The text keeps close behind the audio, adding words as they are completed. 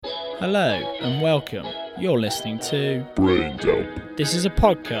Hello and welcome. You're listening to Brain Dump. This is a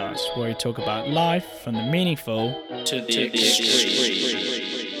podcast where we talk about life from the meaningful to the extreme.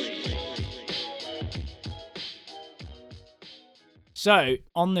 So,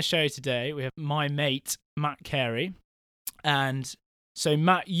 on the show today, we have my mate, Matt Carey. And so,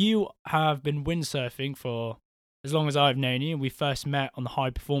 Matt, you have been windsurfing for as long as I've known you. We first met on the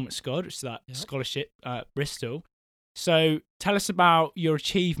High Performance Squad, which is that scholarship at Bristol. So tell us about your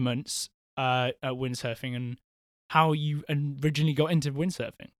achievements at windsurfing and how you originally got into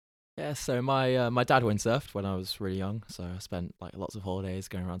windsurfing. Yeah, so my dad windsurfed when I was really young, so I spent like lots of holidays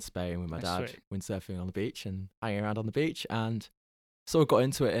going around Spain with my dad, sweet. windsurfing on the beach and hanging around on the beach, and sort of got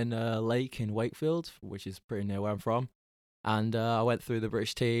into it in a lake in Wakefield, which is pretty near where I'm from. And I went through the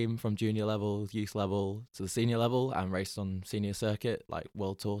British team from junior level, youth level to the senior level, and raced on senior circuit, like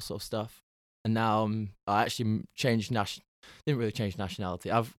world tour sort of stuff. And now I actually didn't really change nationality.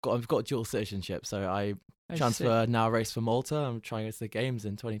 I've got dual citizenship, so I transfer now, race for Malta. I'm trying to go to the games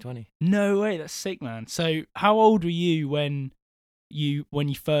in 2020. No way, that's sick, man. So how old were you when you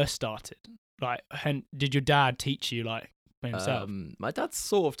first started? Like, did your dad teach you like by himself? My dad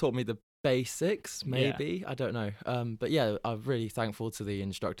sort of taught me the basics, maybe. I don't know. But yeah, I'm really thankful to the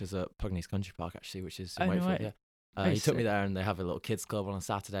instructors at Pugneys Country Park, actually, which is in Wakefield. Yeah. He took me there, and they have a little kids club on a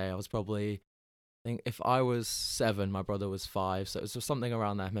Saturday. I was probably, I think if I was 7, my brother was 5, so it was something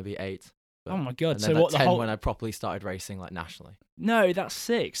around there, maybe 8. Oh my god! And So then what, at 10 the whole? when I properly started racing like nationally. No, that's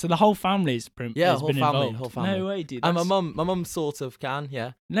sick. So the whole family's been involved. Whole family. No way, dude. And my mum sort of can,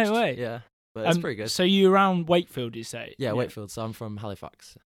 yeah. No way. Yeah, but it's pretty good. So you around Wakefield, you say? Yeah, Wakefield. So I'm from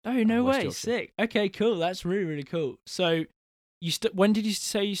Halifax. Oh no West way! Yorkshire. Sick. Okay, cool. That's really really cool. So when did you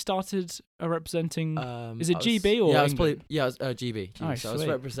say you started representing? Is it GB or yeah? England? It was GB. Oh, so I was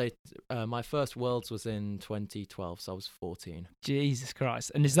sweet. representing. My first Worlds was in 2012, so I was 14. Jesus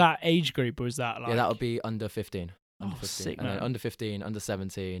Christ! And is that age group or is that like? Yeah, that would be under 15. Under 15. Sick, and then man. under 15, under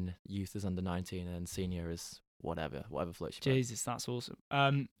 17, youth is under 19, and then senior is whatever floats your boat. Jesus, that's awesome.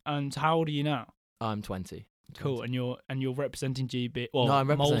 And how old are you now? I'm 20. Cool. And you're representing GB. Well, No, I'm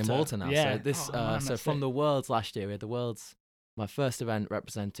representing Malta now. Yeah. So this, Man, so that's from sick. the Worlds last year, we had the Worlds. My first event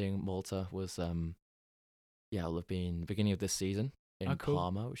representing Malta was, it'll have been the beginning of this season in cool.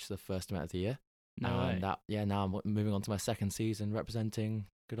 Parma, which is the first event of the year. No way. Now I'm moving on to my second season representing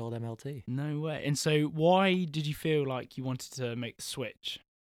good old MLT. No way. And so why did you feel like you wanted to make the switch?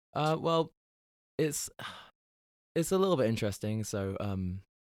 Well, it's a little bit interesting. So,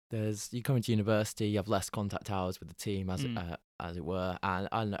 you come into university, you have less contact hours with the team, as it were, and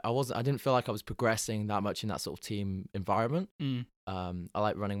I didn't feel like I was progressing that much in that sort of team environment. I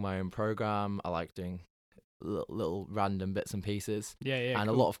like running my own program. I like doing little random bits and pieces. Yeah, and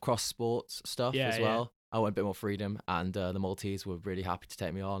cool. a lot of cross sports stuff as Yeah. well. I want a bit more freedom, and the Maltese were really happy to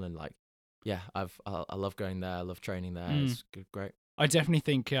take me on, and like, yeah, I love going there. I love training there. It's great. I definitely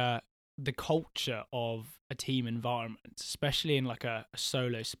think the culture of a team environment, especially in like a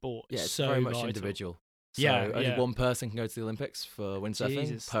solo sport, Yeah, is it's so very much vital. individual. So Yeah, only yeah. one person can go to the Olympics for windsurfing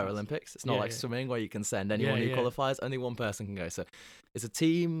Jesus, per Olympics. It's not yeah, like yeah. swimming where you can send anyone Yeah, who yeah. qualifies. Only one person can go. So it's a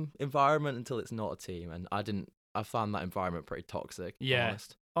team environment until it's not a team. And I found that environment pretty toxic. If I'm Yeah.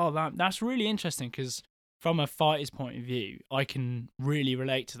 honest. Oh, that's really interesting because from a fighter's point of view, I can really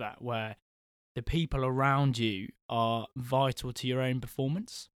relate to that where the people around you are vital to your own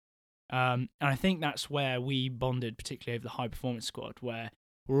performance. And I think that's where we bonded, particularly over the High Performance Squad, where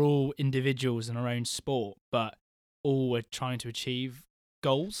we're all individuals in our own sport, but all we're trying to achieve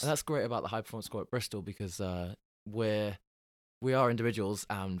goals. And that's great about the High Performance Squad at Bristol because we are individuals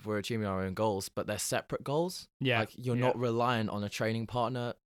and we're achieving our own goals, but they're separate goals. Yeah. Like you're not reliant on a training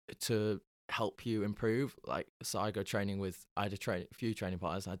partner to help you improve. Like, so I had a few training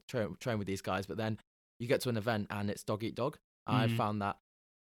partners. I train with these guys, but then you get to an event and it's dog eat dog. I found that,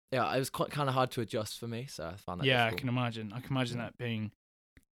 it was kind of hard to adjust for me. So I found that difficult. I can imagine. I can imagine that being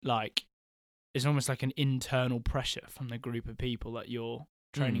like, it's almost like an internal pressure from the group of people that you're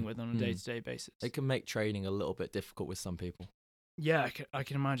training with on a day-to-day basis. It can make training a little bit difficult with some people. Yeah, I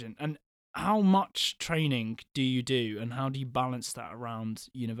can imagine. And how much training do you do, and how do you balance that around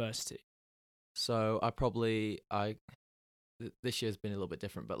university? So this year's been a little bit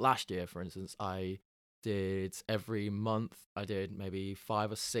different, but last year, for instance, I did every month, I did maybe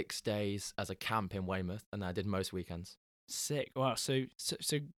 5 or 6 days as a camp in Weymouth, and I did most weekends. Sick. Wow. So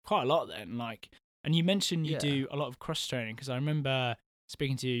quite a lot then. Like, and you mentioned you do a lot of cross training because I remember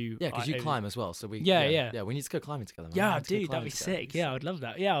speaking to you. Yeah, because you climb as well. So we yeah. We need to go climbing together. Man. Yeah, dude, that'd be sick. Yeah, I'd love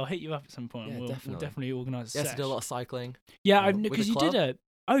that. Yeah, I'll hit you up at some point. Yeah, we'll definitely. definitely organise a Yeah, sesh. to do a lot of cycling. Yeah, with because the you did club.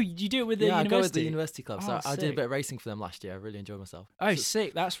 Oh, you do it with the Yeah, I university? go with the university club. So Oh, I did a sick. bit of racing for them last year. I really enjoyed myself. Oh, So,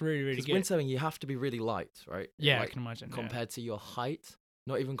 sick. That's really, really because good. windsurfing, you have to be really light, right? Yeah, I Like, can imagine. compared to your height,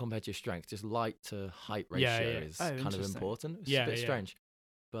 not even compared to your strength, just light to height Yeah, ratio yeah. is Oh, kind of interesting. important. It's Yeah, a bit yeah. strange,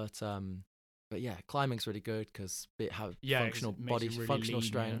 but yeah, climbing's really good because it have Yeah, 'cause functional it makes body, you really functional lean,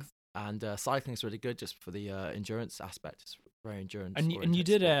 strength, and cycling's really good just for the endurance aspect. It's very endurance. And you oriented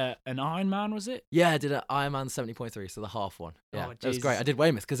did sport. an Ironman, was it? Yeah, I did an Ironman 70.3, so the half one. Yeah, Oh, that was great. Jesus. I did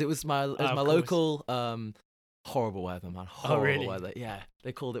Weymouth because it was my Of course. local. Horrible weather, man. Horrible really? weather. Yeah,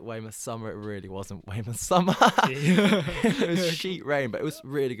 they called it Weymouth summer. It really wasn't Weymouth summer. Gee. It was sheet rain, but it was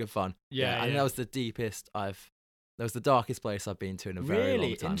really good fun. Yeah, I think yeah. that was the deepest that was the darkest place I've been to in a very long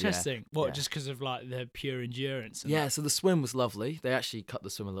Really time. interesting. What, Yeah. just because of like the pure endurance? And Yeah, so the swim was lovely. They actually cut the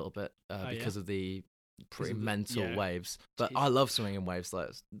swim a little bit yeah? because of the pretty of the- mental yeah. waves. But Jeez. I love swimming in waves. Like,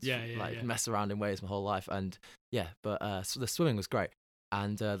 Yeah, yeah, yeah. mess around in waves my whole life. And yeah, but so the swimming was great.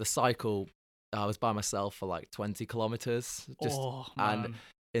 And the cycle, I was by myself for like 20 kilometers, just Oh, and man.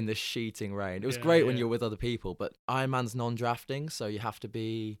 in the sheeting rain. It was Yeah, great when yeah. you're with other people, but Ironman's non-drafting, so you have to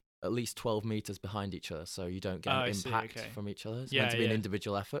be at least 12 meters behind each other, so you don't get Oh, an I see, impact okay. from each other. It's Yeah, meant to be an yeah.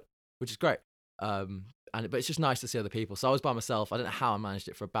 individual effort, which is great. But it's just nice to see other people. So I was by myself. I don't know how I managed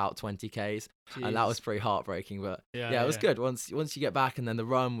it for about 20 Ks, and that was Jesus. pretty heartbreaking. But Yeah, yeah, it was yeah. good. Once you get back, and then the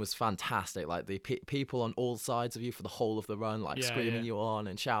run was fantastic. Like the people on all sides of you for the whole of the run, like Yeah, screaming yeah. you on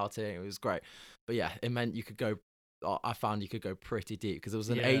and shouting. It was great. But yeah, it meant you could go. I found you could go pretty deep because there was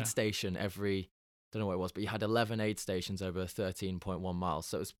an Yeah. aid station every. Don't know what it was, but you had 11 aid stations over 13.1 miles,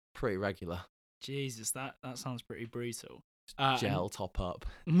 so it was pretty regular. Jesus, that sounds pretty brutal. Gel top up,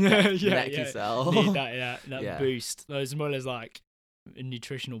 Yeah, neck yeah. yourself. Need that, that Yeah. boost, as well as like a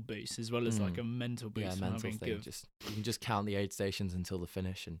nutritional boost, as well as like a Mm. mental boost. Yeah, from mental having thing. good- Just you can just count the aid stations until the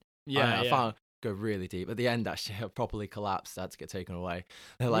finish, and Yeah, I yeah. found go really deep. At the end, actually, I properly collapsed. I had to get taken away.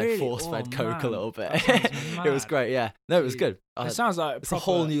 They like Really? force fed Oh, coke a man. little bit. That sounds It was mad. great. Yeah, no, it was Jeez. good. It sounds like It's a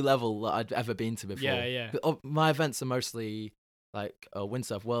whole new level that I'd ever been to before. Yeah, yeah. But, my events are mostly like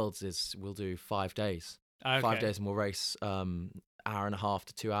Windsurf Worlds. We'll do 5 days. Okay. 5 days, and we'll race hour and a half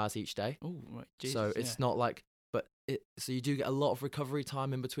to 2 hours each day. Oh, right. Jesus, So it's not like, so you do get a lot of recovery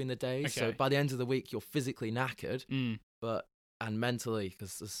time in between the days. So Okay. by the end of the week, you're physically knackered, Mm. and mentally,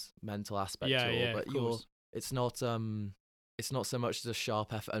 because there's mental aspect Yeah, to it all. yeah. But Of course. it's not so much as a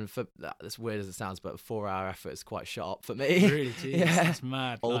sharp effort. And for as weird as it sounds, but a 4-hour effort is quite sharp for me. Really, Jesus, Yeah. that's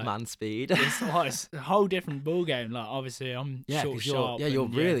mad. Old like, man speed. it's a whole different ball game. Like obviously, I'm Yeah, short, 'cause sharp. you're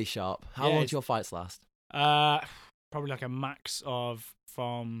and, really sharp. How Yeah, long it's- do your fights last? Probably like a max of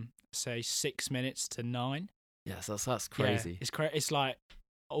from say 6 minutes to 9. Yes, that's Yeah, crazy. it's like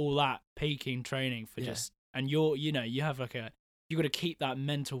all that peaking training for Yeah. just, and you have like you got to keep that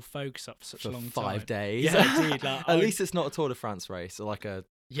mental focus up for such For a long 5 time. days. Yeah, dude. Like, At least it's not a Tour de France race or like a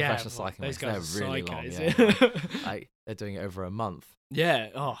yeah, professional cycling those race. guys They're are really long. psychos. Yeah, they're doing it over a month. Yeah.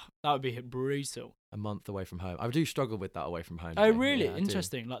 Oh, that would be brutal. A month away from home. I do struggle with that away from home. Oh, thing. really? Yeah, I do.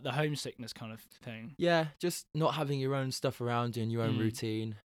 Interesting. Like the homesickness kind of thing. Yeah, just not having your own stuff around you and your own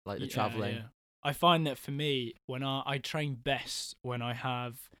routine, like the Yeah, traveling. yeah. I find that for me, when I train best when I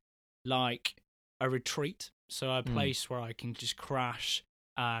have like a retreat, so a place where I can just crash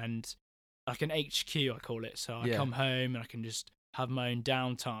and like an HQ, I call it. So I Yeah. come home and I can just have my own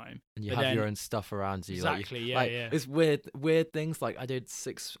downtime. And you But have then- your own stuff around you. Exactly. Like, Yeah, like, yeah. it's weird things. Like I did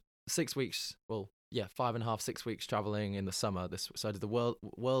six weeks. Well, yeah, 5.5, 6 weeks traveling in the summer. So I did the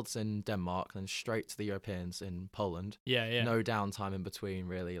worlds in Denmark, then straight to the Europeans in Poland. Yeah, yeah. No downtime in between,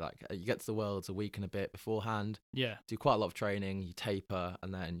 really. Like you get to the worlds a week and a bit beforehand. Yeah. Do quite a lot of training. You taper,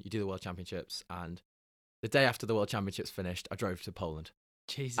 and then you do the World Championships. And the day after the World Championships finished, I drove to Poland,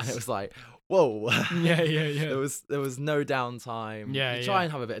 Jesus. and it was like, whoa. Yeah, yeah, yeah. There was no downtime. Yeah, you try yeah.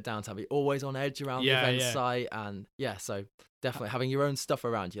 and have a bit of downtime, but you're always on edge around Yeah, the event yeah. site, and yeah, so definitely having your own stuff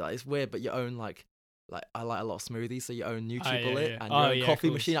around you. Like it's weird, but your own like I like a lot of smoothies, so your own NutriBullet yeah. and Oh, your own yeah, of coffee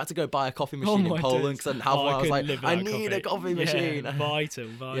course. machine. I had to go buy a coffee machine in my Poland days. because I didn't have one. I was couldn't like, live I without need a coffee machine. Yeah,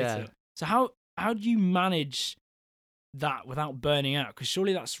 vital. Yeah. So how do you manage that without burning out? Because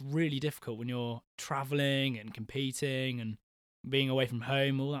surely that's really difficult when you're traveling and competing and being away from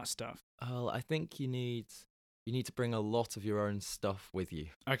home, all that stuff. Well, I think you need to bring a lot of your own stuff with you.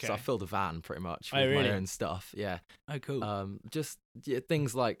 Okay. So I filled a van pretty much Oh, with really? my own stuff. Yeah. Oh, cool. Just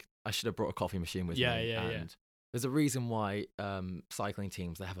things like I should have brought a coffee machine with Yeah, me. yeah, yeah. And there's a reason why cycling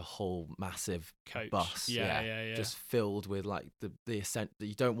teams, they have a whole massive Coach. bus, Yeah. just filled with like the ascent that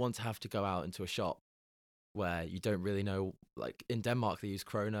you don't want to have to go out into a shop where you don't really know. Like in Denmark, they use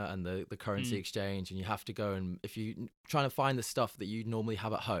krona and the currency exchange, and you have to go, and if you trying to find the stuff that you normally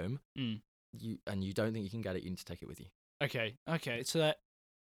have at home, you don't think you can get it, you need to take it with you. Okay. So that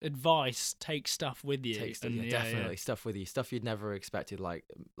advice: take stuff with you. Definitely stuff with you, stuff you'd never expected, like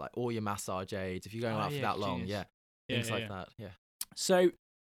all your massage aids. If you're going out for that long, things like that. Yeah. So,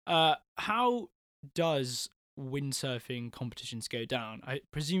 how does windsurfing competitions go down?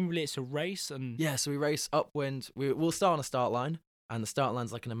 Presumably it's a race, and so we race upwind. We'll start on a start line, and the start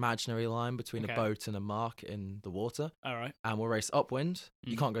line's like an imaginary line between a boat and a mark in the water. All right. And we'll race upwind.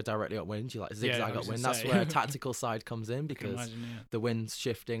 You can't go directly upwind. You like zigzag upwind. That's where a tactical side comes in, because the wind's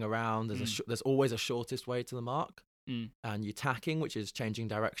shifting around. There's always a shortest way to the mark, and you're tacking, which is changing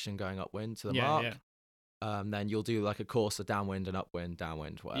direction, going upwind to the mark. Then you'll do like a course of downwind and upwind,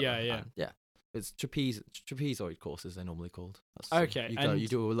 downwind, whatever. And it's trapezoid courses, they're normally called. You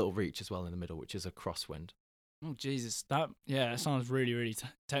do a little reach as well in the middle, which is a crosswind. Oh Jesus, that sounds really, really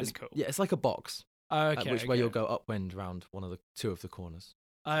technical. It's like a box. Where you'll go upwind around two of the corners.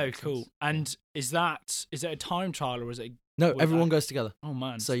 Oh, cool. And is it a time trial, or is it? No, everyone goes together. Oh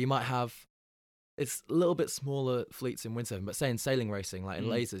man. So you might have. It's a little bit smaller fleets in windsurfing, but say in sailing racing, like in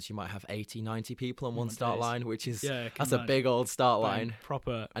lasers, you might have 80, 90 people on one start line, which is that's a big old start line.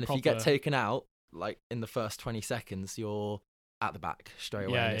 Proper. And if you get taken out, like in the first 20 seconds, you're at the back straight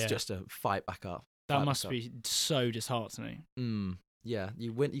away, and it's just a fight back up. That must be so disheartening. Yeah,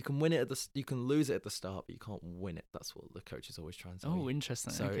 you can win it you can lose it at the start, but you can't win it. That's what the coach is always trying to say. Oh,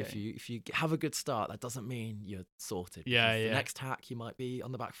 interesting. So if you have a good start, that doesn't mean you're sorted. The next hack, you might be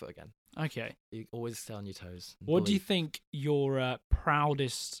on the back foot again. Okay. You always stay on your toes. What do you think your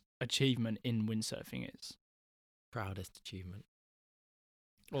proudest achievement in windsurfing is? Proudest achievement,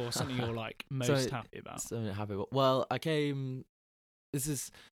 or something you're like most happy about? Well, I came. This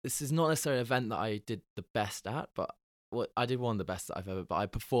is not necessarily an event that I did the best at, but I did one of the best that I've ever. But I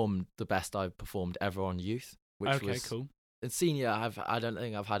performed the best I've performed ever on youth, which was cool. In senior, I don't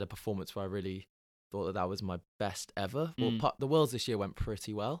think I've had a performance where I really thought that was my best ever. Well, the Worlds this year went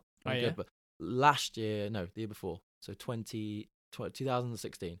pretty well. Good, but the year before, so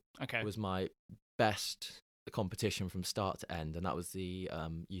 2016, was my best competition from start to end, and that was the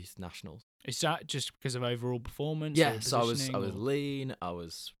youth nationals. Is that just because of overall performance? Yeah, so I was lean, I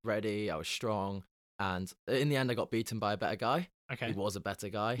was ready, I was strong, and in the end I got beaten by a better guy. Okay. He was a better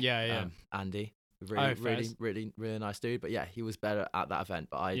guy. Yeah. Andy. Really nice dude. But yeah, he was better at that event.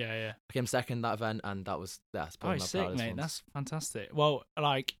 But I became second that event, and that's probably my sick, proudest mate. ones. That's fantastic. Well,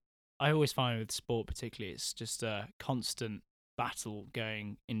 like I always find with sport particularly, it's just a constant battle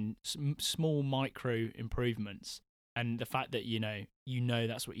going in small micro improvements, and the fact that you know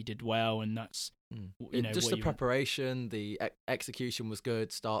that's what you did well, and that's just the preparation, the execution was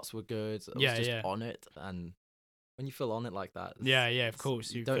good, starts were good. I was just on it, and when you feel on it like that, of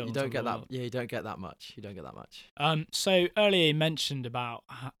course you don't get that. Yeah, you don't get that much. So earlier you mentioned about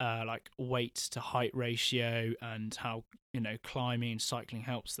like weight to height ratio and how climbing and cycling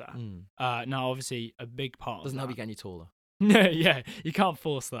helps that. Now obviously a big part doesn't help you get any taller. No, you can't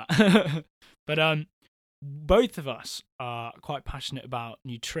force that. But both of us are quite passionate about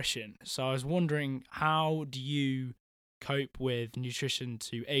nutrition. So I was wondering, how do you cope with nutrition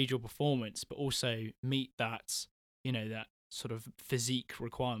to aid your performance, but also meet that, that sort of physique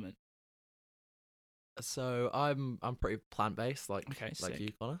requirement? So I'm pretty plant-based, like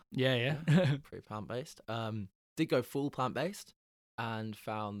you, Connor. Yeah. Pretty plant-based. Did go full plant-based and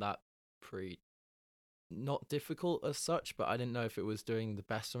found that pretty not difficult as such, but I didn't know if it was doing the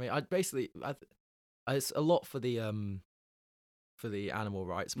best for me. It's a lot for the animal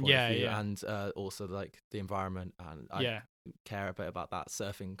rights point of view, and also like the environment, and I care a bit about that.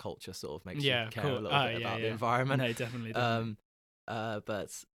 Surfing culture sort of makes you care a little bit about the environment. No, definitely.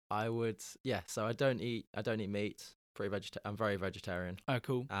 But I would, so I don't eat meat. I'm very vegetarian. Oh,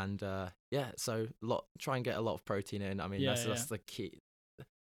 cool. And so try and get a lot of protein in. I mean, that's the key.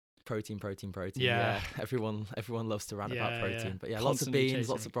 Protein. Yeah. Everyone loves to rant about protein. But lots of beans,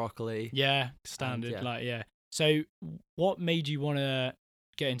 lots of broccoli. Yeah, standard. So what made you want to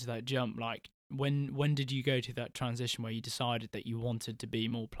get into that jump? Like when did you go to that transition where you decided that you wanted to be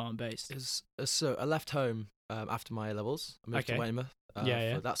more plant-based? So I left home after my A-levels. I moved to Weymouth.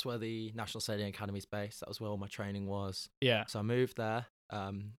 That's where the National Sailing Academy is based. That was where all my training was. Yeah. So I moved there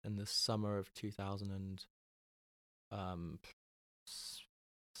in the summer of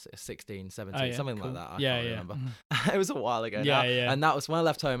 2016, 17, something like that. I can't remember. It was a while ago now. And that was when I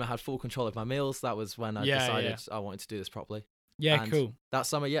left home. I had full control of my meals. That was when I decided I wanted to do this properly. Cool. That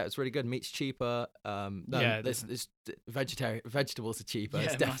summer, it's really good. Meat's cheaper. Vegetables are cheaper.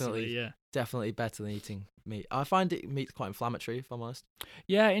 It's definitely better than eating meat. I find meat's quite inflammatory, if I'm honest.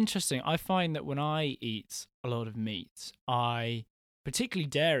 Yeah, interesting. I find that when I eat a lot of meat, particularly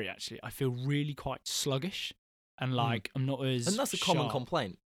dairy, actually, I feel really quite sluggish, and like I'm not as. And that's a common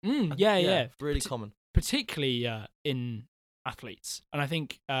complaint. Yeah. Really common. Particularly in athletes, and I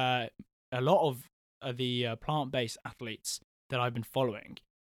think a lot of the plant-based athletes that I've been following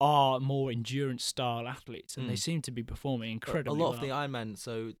are more endurance style athletes, and they seem to be performing incredibly A lot well. of the Ironman,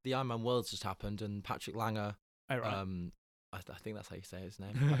 so the Ironman Worlds just happened, and Patrick Langer, Oh, right. I think that's how you say his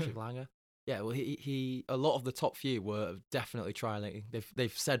name, Patrick Langer. Yeah, well, he a lot of the top few were definitely trialing.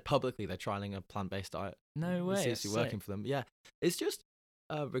 They've said publicly they're trialing a plant-based diet. No way. It seems to be working for them. Yeah, it's just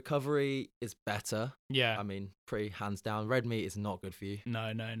recovery is better. Yeah. I mean, pretty hands down. Red meat is not good for you.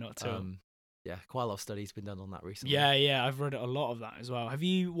 No, not at all. Yeah, quite a lot of studies been done on that recently. Yeah, I've read a lot of that as well. Have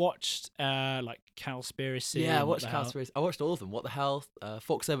you watched like Cowspiracy? Yeah, I watched Cowspiracy. I watched all of them. What the Hell?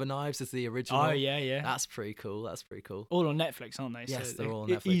 Fox Over Knives is the original. Oh yeah. That's pretty cool. All on Netflix, aren't they? Yes, So they're all on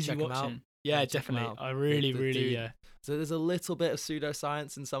Netflix. Easy Check them watching. out. Yeah, Check 'em definitely. out. I really, Dude. So there's a little bit of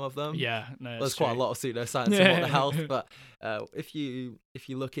pseudoscience in some of them. Yeah, no, There's quite a lot of pseudoscience in What the Health, but if you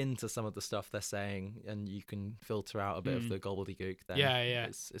look into some of the stuff they're saying and you can filter out a bit of the gobbledygook, then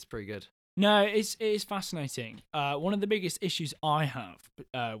it's pretty good. No, it is fascinating. One of the biggest issues I have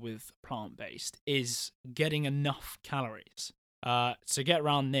with plant-based is getting enough calories. To get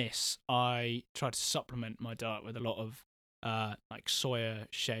around this, I try to supplement my diet with a lot of like soya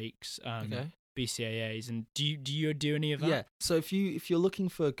shakes, BCAAs, and do you do any of that? Yeah. So if you're looking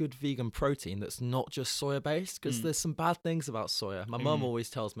for a good vegan protein that's not just soya based, because there's some bad things about soya. My mum always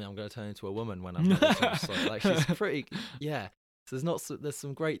tells me I'm going to turn into a woman when I'm not soya. Like she's pretty So there's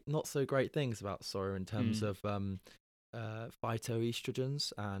some great not so great things about soya in terms of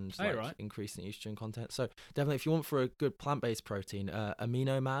phytoestrogens and increasing estrogen content. So definitely, if you want for a good plant-based protein,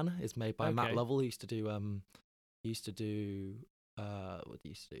 Amino Man is made by Matt Lovell. He used to do what did he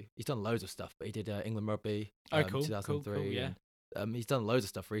used to do? He's done loads of stuff, but he did England Rugby 2003. Cool, yeah. And, he's done loads of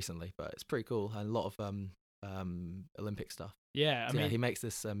stuff recently, but it's pretty cool and a lot of Olympic stuff. Yeah, I mean, he makes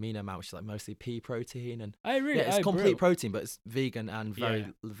this amino man, which is like mostly pea protein, and it's complete protein, but it's vegan and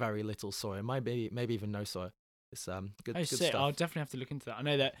very little soy, maybe even no soy. It's good stuff. I'll definitely have to look into that. I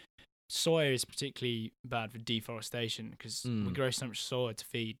know that soya is particularly bad for deforestation because we grow so much soya to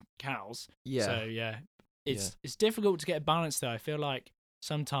feed cows. Yeah. So it's difficult to get a balance though. I feel like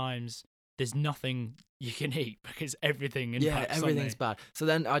sometimes there's nothing you can eat because everything impacts everything's bad. So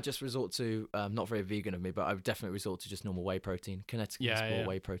then I just resort to not very vegan of me, but I would definitely resort to just normal whey protein, Connecticut Sport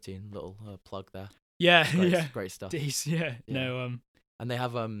whey protein. Little plug there. Great stuff. No, and they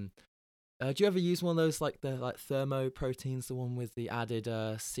have do you ever use one of those like the thermo proteins, the one with the added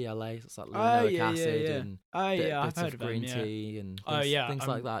CLA, it's like linoleic acid and I've bits heard of green tea and things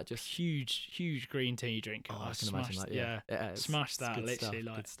like that. Just huge green tea drinker. I can imagine that. Smash that literally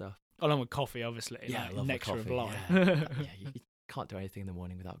good stuff. Along with coffee, obviously. Yeah, I love nectar coffee. of life. You can't do anything in the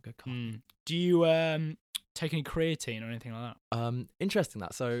morning without good coffee. Do you take any creatine or anything like that? Interesting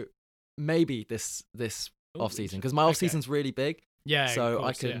that. So maybe this off season, because my off season's really big. Yeah, so of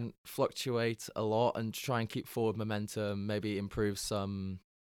course, I can fluctuate a lot and try and keep forward momentum. Maybe improve some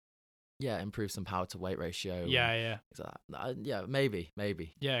power to weight ratio. Maybe.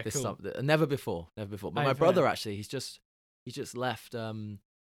 Yeah, this cool. Never before. But my brother actually, he's just left.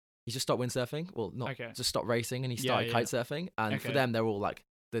 He's just stopped windsurfing. Well, just stopped racing, and he started kite surfing. And for them, they're all like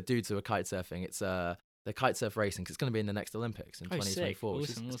the dudes who are kite surfing. It's the kite surf racing, because it's going to be in the next Olympics in 2024, which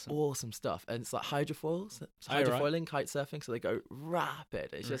is awesome stuff. And it's like hydrofoiling, kite surfing, so they go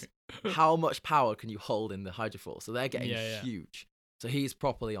rapid. It's just how much power can you hold in the hydrofoil? So they're getting huge. So he's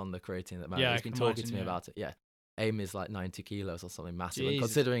properly on the creatine at the moment. He's been talking to me about it. Yeah, aim is like 90 kilos or something massive. And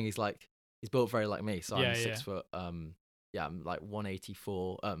considering he's built very like me, so I'm 6 foot. I'm like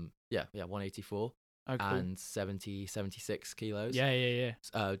 184. 184. Oh, cool. And 76 kilos. Yeah.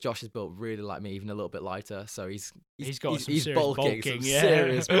 Josh is built really like me, even a little bit lighter. So he's serious bulking.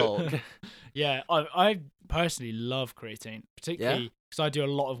 Serious bulk. Yeah, I personally love creatine, particularly because I do a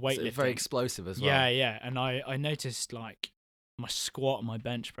lot of weightlifting. It's very explosive as well. Yeah, and I noticed like my squat and my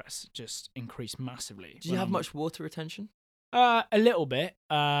bench press just increased massively. Do you have much water retention? A little bit.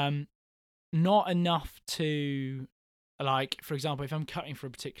 Not enough to, like, for example, if I'm cutting for a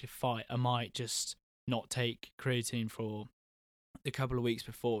particular fight, I might just not take creatine for a couple of weeks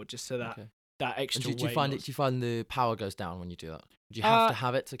before, just so that that extra weight. Do you find the power goes down when you do that? Do you have to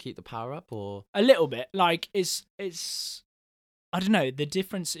have it to keep the power up, or a little bit? Like it's I don't know. The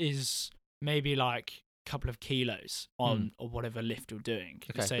difference is maybe like a couple of kilos on or whatever lift you're doing.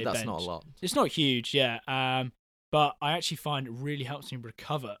 Okay, say but that's bench. not a lot. It's not huge, yeah. But I actually find it really helps me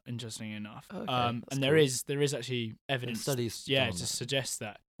recover, interestingly enough. Okay, and there is actually evidence, studies, to suggest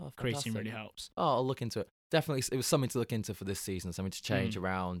that creatine really helps. Oh, I'll look into it. Definitely, it was something to look into for this season, something to change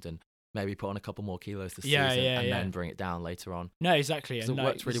around, and maybe put on a couple more kilos this Yeah, season, yeah, and yeah. then bring it down later on. No, exactly. Because And it no,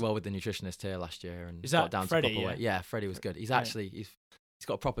 worked really well with the nutritionist here last year, and Is got that down Freddie, to proper yeah? weight. Yeah, Freddie was good. He's Yeah. actually he's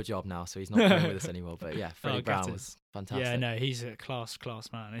got a proper job now, so he's not playing with us anymore. But yeah, Freddie Oh, Brown gutted. was fantastic. Yeah, no, he's a class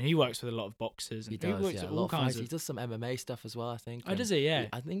man, and he works with a lot of boxers. And He does. works Yeah, with a all lot of kinds fights. of. He does some MMA stuff as well, I think. Oh, does he? Yeah.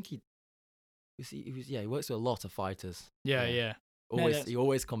 I think he works with a lot of fighters. Yeah, yeah. Always he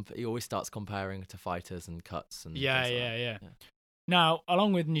always starts comparing to fighters and cuts and Yeah, things like yeah. that. Now,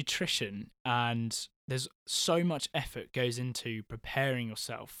 along with nutrition, and there's so much effort goes into preparing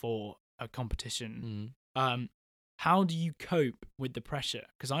yourself for a competition. How do you cope with the pressure?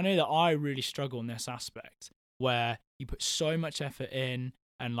 Because I know that I really struggle in this aspect, where you put so much effort in,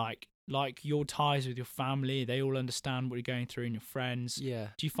 and like your ties with your family, they all understand what you're going through, and your friends. Yeah.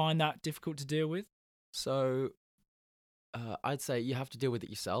 Do you find that difficult to deal with? So, I'd say you have to deal with it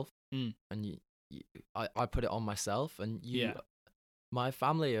yourself, and I put it on myself, and my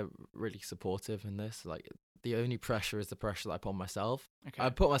family are really supportive in this. Like, the only pressure is the pressure that I put on myself. Okay. I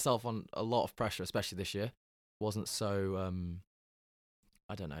put myself on a lot of pressure, especially this year. Wasn't so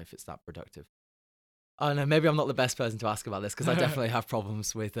I don't know if it's that productive. I don't know, maybe I'm not the best person to ask about this, because I definitely have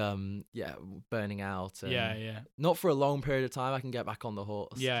problems with burning out. And not for a long period of time. I can get back on the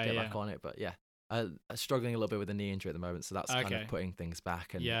horse, get back on it, but I'm struggling a little bit with a knee injury at the moment, so that's kind of putting things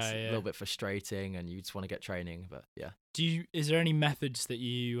back, and it's a little bit frustrating, and you just want to get training, but yeah. Is there any methods that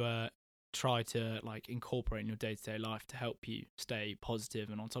you try to like incorporate in your day-to-day life to help you stay positive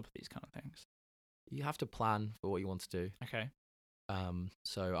and on top of these kind of things? You have to plan for what you want to do. Okay.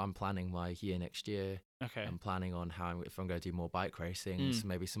 So I'm planning my year next year. Okay. I'm planning on if I'm going to do more bike racing, so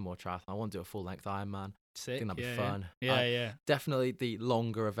maybe some more triathlon. I want to do a full-length Ironman. Sick. I think that'd be fun. Yeah. Definitely the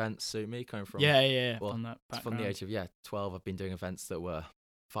longer events suit me, coming from Well, on that from the age of 12. I've been doing events that were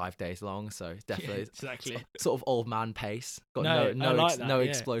 5 days long, so definitely exactly sort of old man pace. Got no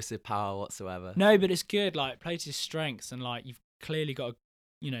explosive power whatsoever. No, but it's good. Like, play to your strengths, and like you've clearly got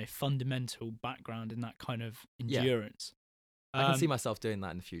a fundamental background in that kind of endurance. I can see myself doing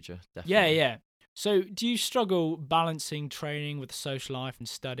that in the future. Definitely. Yeah. So, do you struggle balancing training with social life and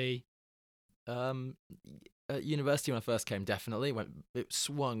study? At university when I first came, definitely it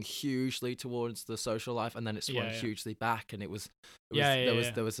swung hugely towards the social life, and then it swung hugely back, and there was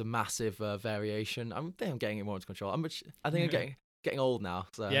a massive variation. I think I'm getting it more into control. I think I'm getting old now,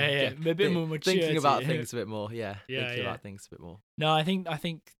 so a bit more mature, thinking about things a bit more. Thinking about things a bit more. No, I think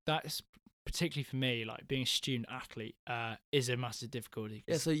that's particularly for me, like being a student athlete is a massive difficulty.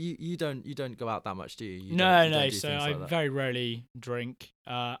 Yeah, so you don't go out that much, do you? No. So I very rarely drink.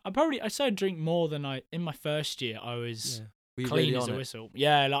 I say I drink more than in my first year. I was clean really as a whistle.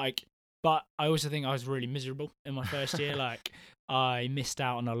 Yeah, but I also think I was really miserable in my first year. Like, I missed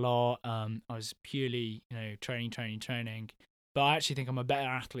out on a lot. I was purely training. But I actually think I'm a better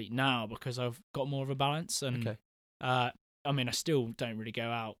athlete now because I've got more of a balance. And I still don't really go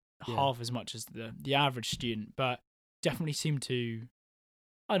out half as much as the average student, but definitely seem to,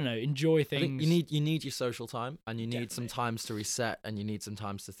 I don't know, enjoy things. I think you need your social time, and you need some times to reset, and you need some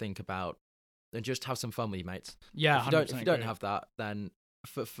times to think about and just have some fun with your mates. Yeah, if you don't have that, then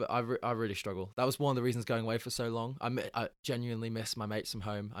I really struggle. That was one of the reasons going away for so long. I genuinely miss my mates from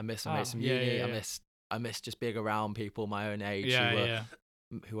home. I miss my mates from uni. Yeah. I miss just being around people my own age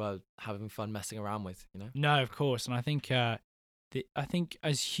who are having fun messing around with. No, of course, and I think. I think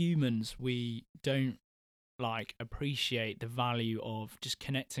as humans, we don't appreciate the value of just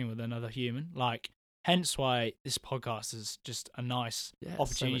connecting with another human. Hence why this podcast is just a nice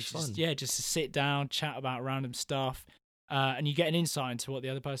opportunity. So much fun. Just to sit down, chat about random stuff, and you get an insight into what the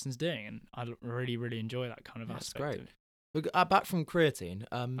other person's doing. And I really, really enjoy that kind of aspect. That's great. Back from creatine,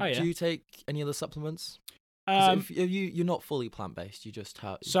 do you take any other supplements? You're not fully plant-based, you just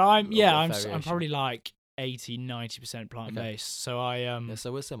have. So I'm probably 80-90% plant-based. So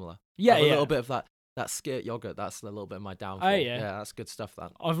so we're similar. A little bit of that skirt yogurt, that's a little bit of my downfall. That's good stuff.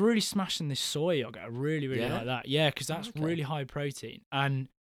 That I've really smashed in this soy yogurt. I really like that. Because that's really high protein, and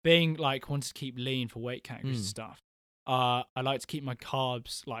being wanting to keep lean for weight categories and stuff, I like to keep my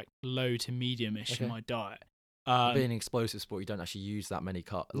carbs low to medium-ish in my diet. Being an explosive sport, you don't actually use that many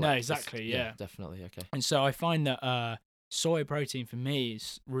carbs. No, exactly. Yeah, definitely. Okay. And so I find that soy protein for me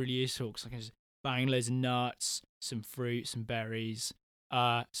is really useful because I can just bang loads of nuts, some fruit, some berries.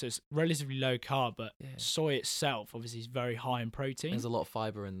 So it's relatively low carb, but soy itself obviously is very high in protein. There's a lot of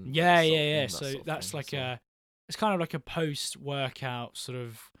fiber in. So that's it's kind of like a post-workout sort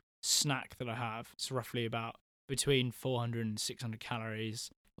of snack that I have. It's roughly about between 400 and 600 calories.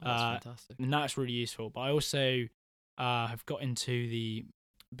 That's fantastic. And that's really useful. But I also have got into the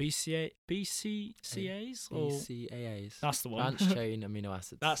BCAAs or BCAAs. that's the one. Branched chain amino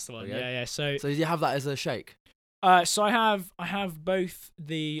acids. That's the one. There we go. Yeah. So do you have that as a shake? So I have both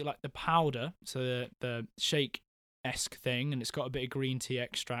the powder, so the shake-esque thing, and it's got a bit of green tea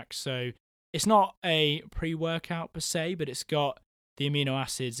extract. So it's not a pre-workout per se, but it's got the amino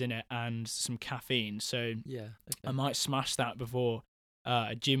acids in it and some caffeine. So Yeah. Okay. I might smash that before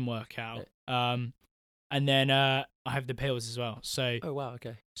a gym workout. And then I have the pills as well. So Oh wow.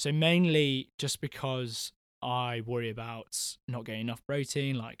 Okay. so mainly just because I worry about not getting enough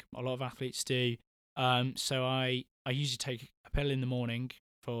protein, like a lot of athletes do. So I usually take a pill in the morning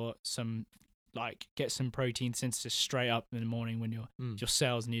for some, like, get some protein synthesis straight up in the morning when your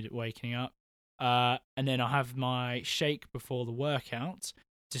cells need it waking up. And then I have my shake before the workout,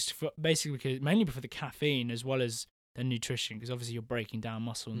 just for, basically because mainly for the caffeine as well as the nutrition, because obviously you're breaking down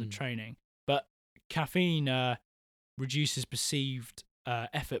muscle in the training. But caffeine reduces perceived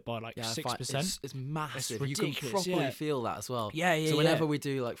effort by like 6%. It's massive. It's you can properly feel that as well. Yeah. So whenever we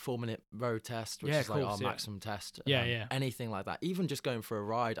do like 4-minute road test, which is like our course, maximum test, anything like that, even just going for a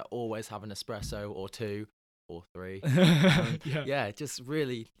ride, I always have an espresso or 2 or 3. Just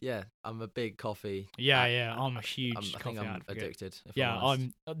really, I'm a big coffee. I'm a huge coffee I think I'm advocate. addicted.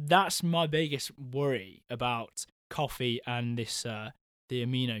 I'm. That's my biggest worry about coffee and this the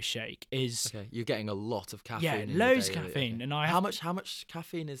amino shake is you're getting a lot of caffeine. Yeah, loads of caffeine, and how much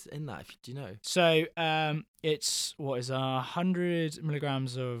caffeine is in that? Do you know? So it's 100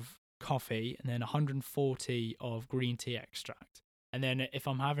 milligrams of coffee and then 140 of green tea extract, and then if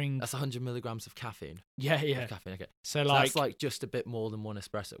I'm having that's 100 milligrams of caffeine. Of caffeine. Okay. So that's like just a bit more than one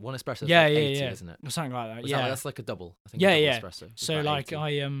espresso. One espresso is 80, isn't it? Something like that. That's like a double. I think. Espresso. So like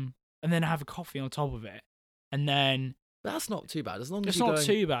 80. and then I have a coffee on top of it, and then. That's not too bad as long as it's you're not going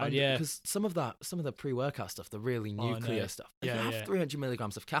too bad, because some of the pre-workout stuff, the really nuclear stuff, they have 300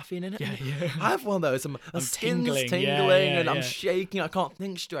 milligrams of caffeine in it. I have one of those. My skin's tingling and I'm shaking. I can't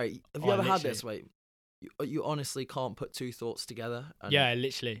think straight. Have you ever had this? Wait, you honestly can't put two thoughts together.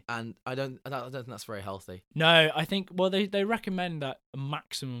 Literally. And I don't think that's very healthy. No, I think they recommend that a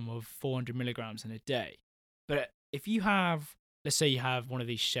maximum of 400 milligrams in a day. But if you have, let's say you have one of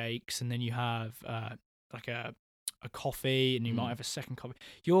these shakes and then you have like a coffee and you might have a second coffee,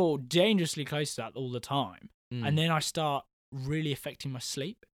 you're dangerously close to that all the time. And then I start really affecting my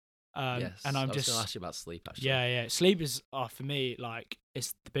sleep. And I'm just going to ask you about sleep, actually. Yeah. Sleep is, for me, like,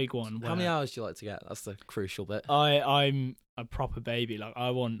 it's the big one. How many hours do you like to get? That's the crucial bit. I'm a proper baby. Like, I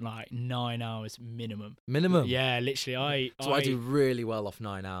want, like, 9 hours minimum. Minimum? Yeah, literally. I do really well off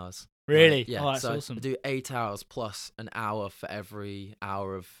 9 hours. Really? Yeah. Oh, that's awesome. I do 8 hours plus an hour for every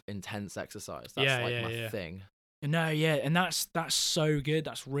hour of intense exexercise. That's my thing. No, and that's so good.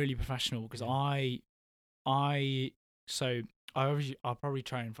 That's really professional because I'll probably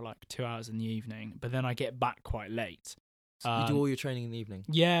train for like 2 hours in the evening, but then I get back quite late. So you do all your training in the evening?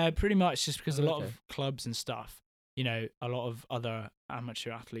 Yeah, pretty much, just because a lot of clubs and stuff, a lot of other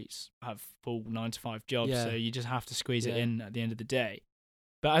amateur athletes have full 9-to-5 jobs, so you just have to squeeze it in at the end of the day.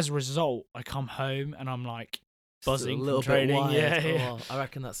 But as a result, I come home and I'm like buzzing from training. I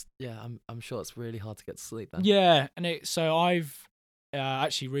reckon that's I'm sure it's really hard to get to sleep then. Yeah, and so I've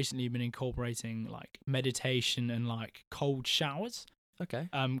actually recently been incorporating like meditation and like cold showers. Okay.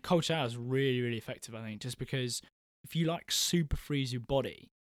 Cold showers are really, really effective, I think, just because if you like super freeze your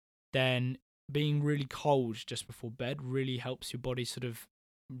body, then being really cold just before bed really helps your body sort of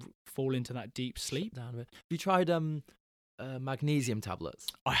fall into that deep sleep. Down a bit. Have you tried magnesium tablets?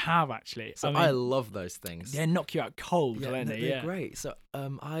 I have, actually. So I love those things. They knock you out cold, don't they? They're great. So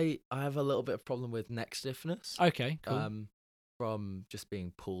I have a little bit of problem with neck stiffness. Okay, cool. From just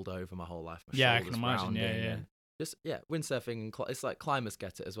being pulled over my whole life. I can imagine. Just windsurfing, it's like climbers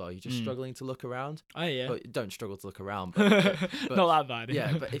get it as well. You're just struggling to look around. Oh yeah. But don't struggle to look around. But not that bad.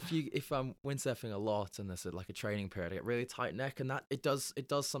 Yeah, but if I'm windsurfing a lot and there's like a training period, I get really tight neck, and that it does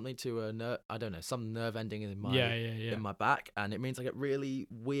something to a nerve. I don't know, some nerve ending in my in my back, and it means I get really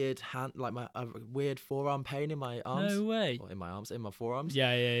weird weird forearm pain in my arms. No way. Or in my arms, in my forearms.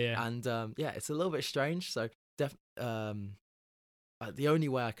 Yeah. And it's a little bit strange. So the only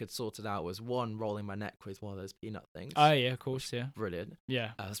way I could sort it out was rolling my neck with one of those peanut things. Oh yeah, of course, yeah. Brilliant.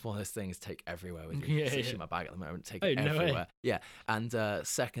 Yeah. That's one of those things take everywhere with me. It's in my bag at the moment. Take it no everywhere. Way. Yeah. And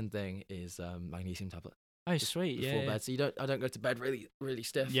second thing is magnesium tablet. Oh sweet. Before bed, so I don't go to bed really really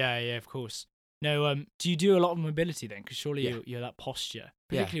stiff. Yeah, of course. No, do you do a lot of mobility then? Because surely you're that posture,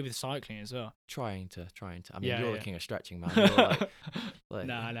 particularly with cycling as well. Trying to. I mean, you're the king of stretching, man. You're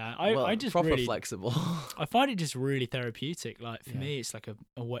nah. I just proper really flexible. I find it just really therapeutic. Like for me, it's like a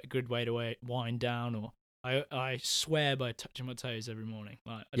good way to wind down or I swear by touching my toes every morning.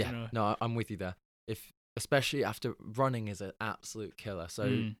 Like I don't know. No, I'm with you there. If especially after running is an absolute killer.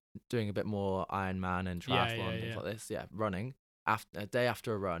 So doing a bit more Ironman and triathlon things like this, running after a day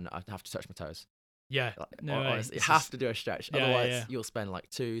after a run, I'd have to touch my toes. Yeah, no way. Honestly, you have to do a stretch. Otherwise, you'll spend like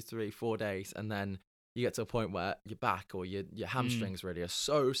 2, 3, 4 days, and then you get to a point where your back or your hamstrings really are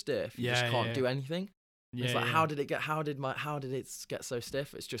so stiff, you just can't do anything. Yeah, it's like, how did it get so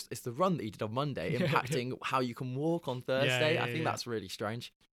stiff? It's the run that you did on Monday impacting how you can walk on Thursday. I think that's really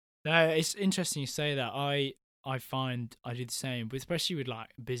strange. No, it's interesting you say that. I find I do the same, but especially with like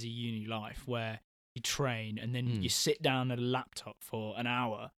busy uni life where you train and then you sit down at a laptop for an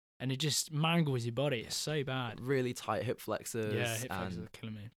hour and it just mangles your body. It's so bad. Really tight hip flexors. Yeah, hip flexors are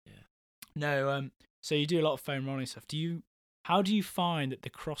killing me. Yeah. No, so you do a lot of foam rolling stuff. How do you find that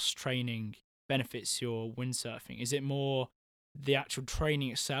the cross training benefits your windsurfing? Is it more the actual training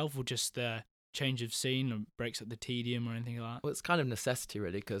itself or just the change of scene or breaks up the tedium or anything like that? Well, it's kind of necessity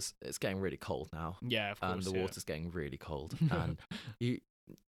really because it's getting really cold now. Yeah, of course. And the water's getting really cold. And you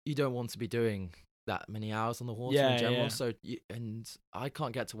don't want to be doing that many hours on the water in general. So and I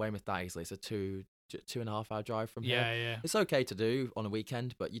can't get to Weymouth that easily. It's a 2.5 hour drive from here. Yeah. It's okay to do on a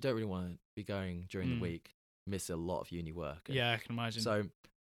weekend, but you don't really want to be going during the week. Miss a lot of uni work. Yeah, I can imagine. So,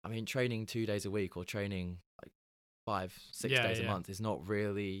 I mean, training 2 days a week or training like 5, 6 days a month is not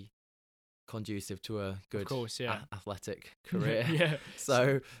really conducive to a good athletic career.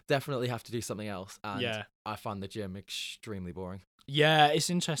 So definitely have to do something else. And I find the gym extremely boring. Yeah, it's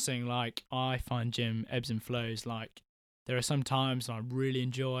interesting. Like I find gym ebbs and flows. Like there are some times I'm really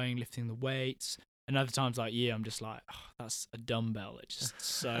enjoying lifting the weights. And other times, like I'm just like, oh, that's a dumbbell. It's just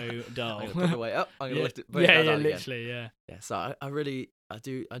so dull. I'm gonna put the weight up. I'm gonna lift it. Literally. Yeah. So I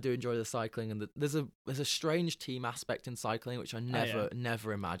do enjoy the cycling, and there's a strange team aspect in cycling which I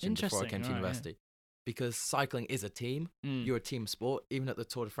never imagined before I came to university. Because cycling is a team. You're a team sport. Even at the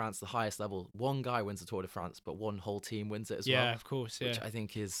Tour de France, the highest level, one guy wins the Tour de France, but one whole team wins it as well. Yeah, of course. Which I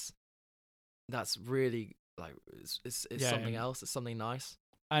think that's really like it's something else. It's something nice.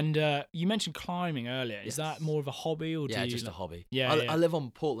 And you mentioned climbing earlier. Is that more of a hobby or just a hobby? Yeah, I live on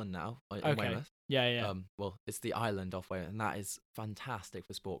Portland now in Weymouth. Yeah. Well, it's the island off Weymouth, and that is fantastic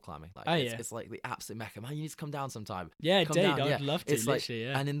for sport climbing. Like, it's like the absolute mecca. Man, you need to come down sometime. Yeah, I'd love to. It's literally,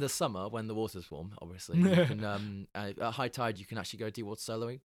 and in the summer when the water's warm, obviously, you can at high tide you can actually go deep water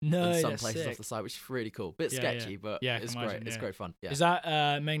soloing. No, in some places off the side, which is really cool. Bit sketchy, but it's great. Imagine, it's great fun. Yeah. Is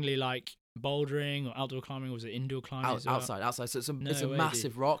that mainly like bouldering or outdoor climbing, or was it indoor climbing as well? Outside. So it's a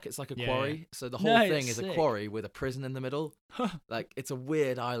massive rock. It's like a quarry. So the whole thing is a quarry with a prison in the middle. Like it's a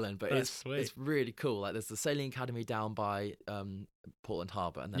weird island, but it's really cool. Like there's the sailing academy down by Portland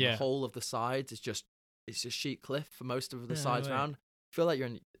Harbour, and then the whole of the sides is just sheet cliff for most of the sides around. Feel like you're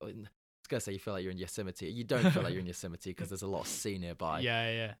in. I was gonna say you feel like you're in Yosemite. You don't feel like you're in Yosemite because there's a lot of sea nearby.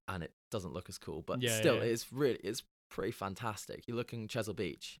 Yeah. And it doesn't look as cool, but still, it's pretty fantastic. You're looking Chesil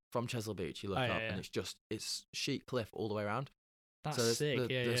Beach. From Chesil Beach, you look up, and it's sheet cliff all the way around. That's so sick.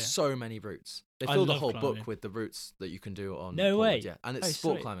 There's so many routes. They fill the whole book with the routes that you can do on. No way. Yeah, and it's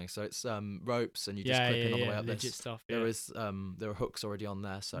sport climbing, so it's ropes, and you just clip in on the way up. Legit stuff. There are hooks already on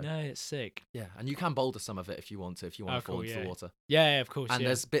there, so no, it's sick. Yeah, and you can boulder some of it if you want to fall into the water. Yeah, of course. And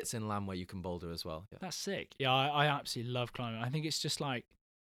there's bits inland where you can boulder as well. Yeah. That's sick. Yeah, I absolutely love climbing. I think it's just like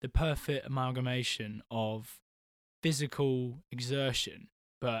the perfect amalgamation of physical exertion,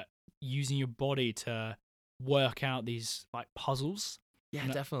 but using your body to work out these like puzzles. Yeah,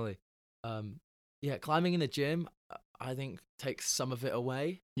 definitely. Climbing in the gym, I think takes some of it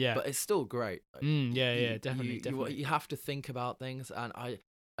away. Yeah, but it's still great. Like, definitely. You have to think about things, and I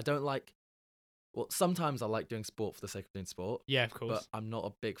don't like. Well, sometimes I like doing sport for the sake of doing sport. Yeah, of course. But I'm not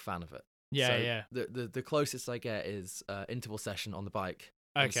a big fan of it. Yeah. The closest I get is interval session on the bike.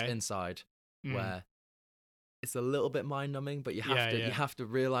 Inside, where it's a little bit mind numbing, but you have to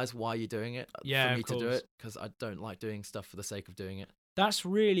realize why you're doing it. For me to do it, because I don't like doing stuff for the sake of doing it. That's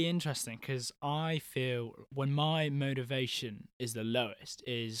really interesting, because I feel when my motivation is the lowest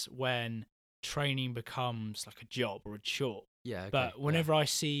is when training becomes like a job or a chore. Yeah. Okay, but whenever I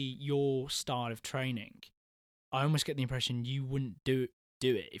see your style of training, I almost get the impression you wouldn't do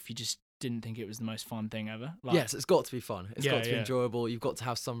it if you just didn't think it was the most fun thing ever. Like, yes, it's got to be fun. It's got to be enjoyable. You've got to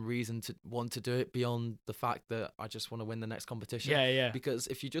have some reason to want to do it beyond the fact that I just want to win the next competition. Yeah. Because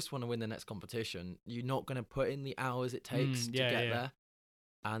if you just want to win the next competition, you're not going to put in the hours it takes to get there.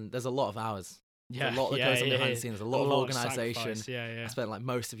 And there's a lot of hours. There's a lot that goes on behind the scenes. There's a lot of organisation. I spent like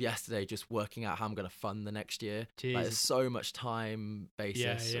most of yesterday just working out how I'm going to fund the next year. Like, there's so much time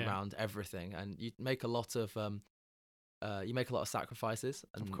basis around everything, and you make a lot of you make a lot of sacrifices,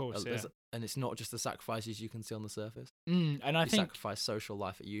 and Of course, yeah. and it's not just the sacrifices you can see on the surface. And I You think, sacrifice social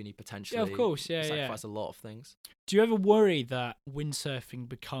life at uni potentially. yeah, of course, yeah, you yeah. sacrifice a lot of things. Do you ever worry that windsurfing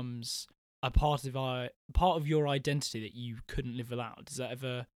becomes a part of your identity that you couldn't live without? Does that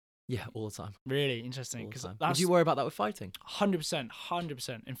ever? Yeah, all the time. Really interesting, All the because time. that's Would you worry about that with fighting?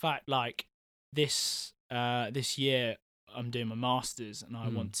 100%. In fact, like this year, I'm doing my masters, and I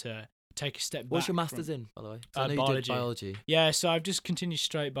want to take a step back. What's your masters in, by the way? 'Cause I know biology. you did biology. Yeah, so I've just continued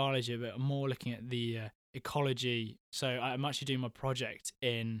straight biology, but I'm more looking at the ecology. So I'm actually doing my project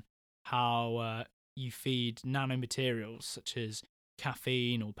in how you feed nanomaterials such as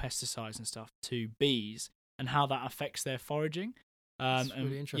caffeine or pesticides and stuff to bees, and how that affects their foraging. That's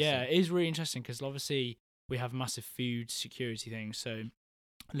really interesting. Yeah, it is really interesting, because obviously we have massive food security things. So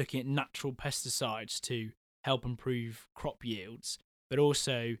looking at natural pesticides to help improve crop yields, but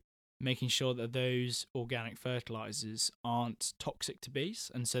also making sure that those organic fertilizers aren't toxic to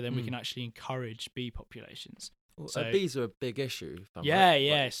bees, and so then we can actually encourage bee populations. Well, So bees are a big issue. If I'm yeah, right.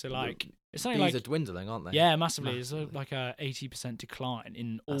 yeah. So like it's something bees like are dwindling, aren't they? yeah, massively. Massively. It's like a 80% decline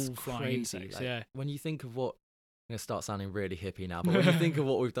in That's all flying crazy. insects. Like, Yeah. when you think of what, I'm gonna start sounding really hippie now, but when you think of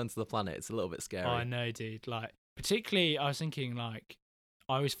what we've done to the planet, it's a little bit scary. Oh, I know, dude. Like, particularly, I was thinking, like,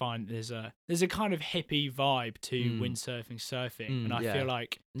 I always find there's a kind of hippie vibe to windsurfing, surfing, and I feel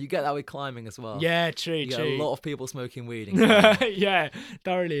like you get that with climbing as well. yeah, true, you true. get a lot of people smoking weed. And climbing. Yeah,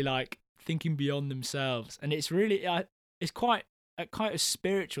 thoroughly like thinking beyond themselves, and it's really it's quite a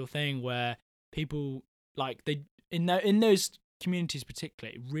spiritual thing where people like they in those communities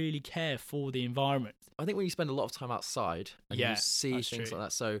particularly really care for the environment. I think when you spend a lot of time outside and you see that's things true. like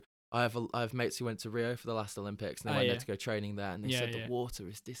that. So I have mates who went to Rio for the last Olympics, and they went there to go training there, and they said the water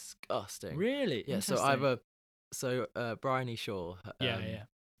is disgusting. Really? Yeah. So Bryony Shaw.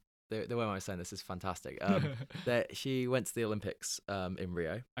 The way I'm saying this is fantastic. She went to the Olympics in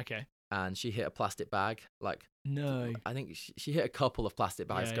Rio. Okay. And she hit a plastic bag. Like no, I think she hit a couple of plastic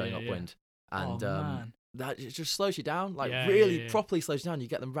bags going upwind, and that it just slows you down. Like properly slows you down. You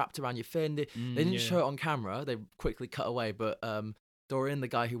get them wrapped around your fin. They didn't show it on camera. They quickly cut away. But Dorian, the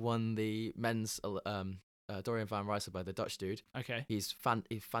guy who won the men's Dorian van Rijsselberg, the Dutch dude. Okay. He's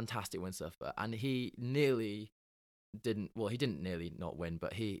fantastic windsurfer, and he nearly didn't nearly not win,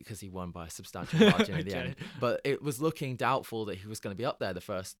 but because he won by a substantial margin in the end. But it was looking doubtful that he was going to be up there the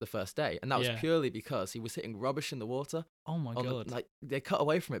first day, and that was purely because he was hitting rubbish in the water. Oh my god! Like they cut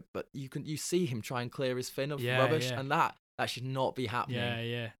away from it, but you see him try and clear his fin of rubbish, and that should not be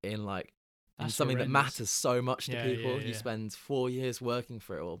happening. In like in something that matters so much to people. You spend 4 years working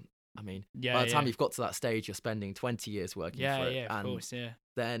for it, or I mean, by the time you've got to that stage, you're spending 20 years working for it. Of course,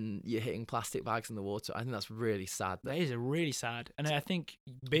 then you're hitting plastic bags in the water. I think that's really sad. That is really sad. And I think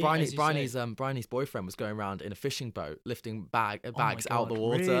Bryony's boyfriend was going around in a fishing boat lifting bags out the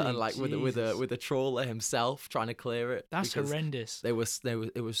water, really? And like with a trawler himself trying to clear it. That's horrendous. It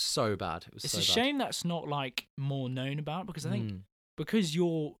was so bad. It's a shame that's not like more known about, because I think because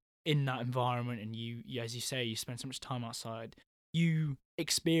you're in that environment and you as you say, you spend so much time outside, you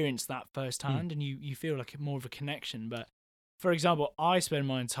experience that firsthand and you feel like more of a connection. But for example, I spend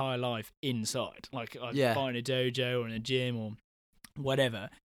my entire life inside, like I find a dojo or in a gym or whatever,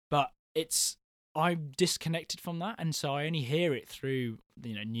 but I'm disconnected from that, and so I only hear it through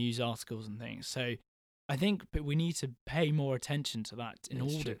news articles and things. So I think we need to pay more attention to that in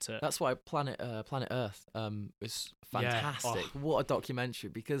order to. That's why Planet Earth is fantastic. What a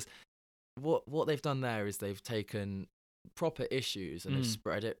documentary! Because what they've done there is they've taken proper issues and they've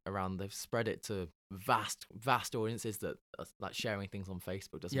spread it around. They've spread it to vast audiences that are, like, sharing things on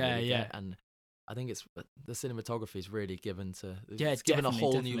Facebook doesn't really get. And I think it's the cinematography is really given a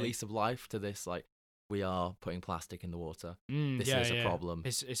whole new lease of life to this. Like, we are putting plastic in the water. This is a problem.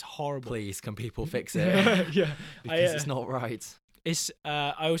 It's horrible. Please, can people fix it? Because it's not right. It's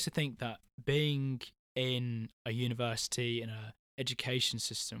I also think that being in a university, in a education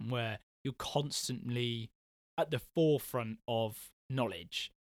system where you're constantly at the forefront of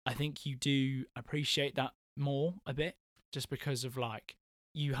knowledge, I think you do appreciate that more a bit, just because of like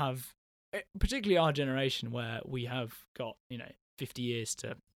you have, particularly our generation where we have got 50 years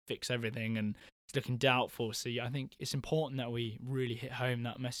to fix everything and it's looking doubtful. So I think it's important that we really hit home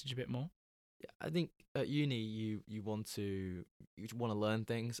that message a bit more. I think at uni you want to learn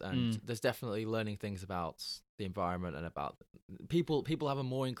things, and there's definitely learning things about the environment and about people have a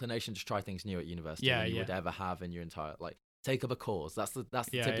more inclination to try things new at university than you would ever have in your entire, like, take up a cause. That's the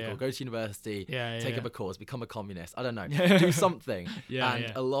typical go to university, take up a cause, become a communist, I don't know, do something.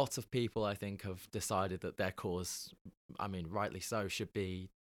 A lot of people, I think, have decided that their cause, I mean rightly so, should be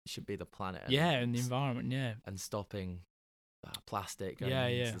the planet and the environment, and stopping plastic going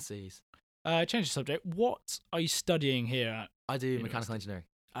into the seas. Change the subject. What are you studying here at? I do mechanical engineering.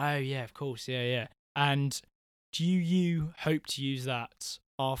 Oh yeah, of course, yeah. And do you hope to use that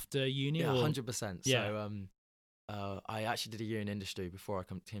after uni? Yeah, or? 100%. Yeah. So I actually did a year in industry before I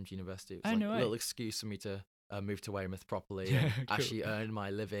came to university. It was Oh, like no a way. little excuse for me to move to Weymouth properly and Cool. actually earn my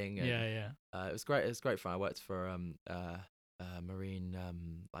living. And, it was great. It was great fun. I worked for a marine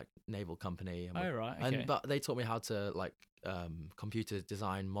like naval company. Oh right. Okay. But they taught me how to like computer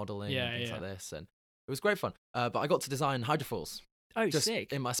design, modeling, and things like this, and it was great fun. But I got to design hydrofoils. Oh, just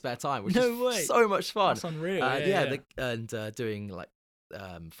sick. in my spare time, which No is way. so much fun. That's unreal. Doing like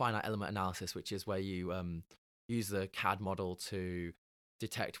finite element analysis, which is where you use the CAD model to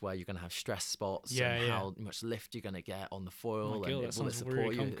detect where you're going to have stress spots and how much lift you're going to get on the foil and will it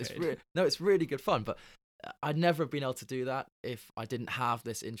support you. It's really good fun, but I'd never have been able to do that if I didn't have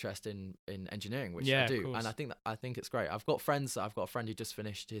this interest in engineering, which I do. And I think it's great. I've got friends. I've got a friend who just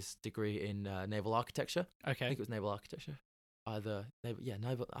finished his degree in naval architecture. Okay. I think it was naval architecture. Naval.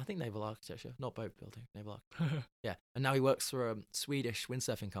 I think naval architecture, not boat building. Naval architecture. Yeah, and now he works for a Swedish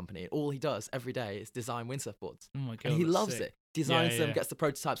windsurfing company. All he does every day is design windsurf boards. Oh my god! And he loves it. Designs them, gets the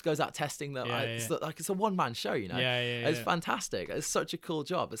prototypes, goes out testing them. It's a one-man show, you know. It's fantastic. It's such a cool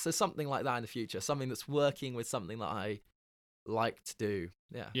job. So something like that in the future, something that's working with something that I like to do.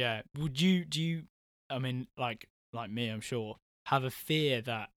 Yeah. Yeah. Do you? I mean, like me, I'm sure, have a fear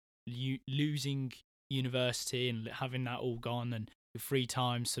that you losing university and having that all gone and your free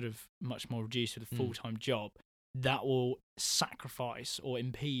time sort of much more reduced with a full-time job, that will sacrifice or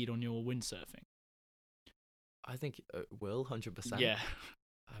impede on your windsurfing? I think it will, 100%. Yeah.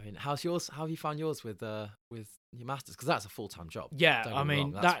 I mean, how's yours? How have you found yours with your masters? Because that's a full-time job. Yeah, I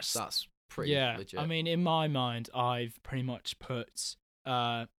mean that's pretty legit. I mean, in my mind, I've pretty much put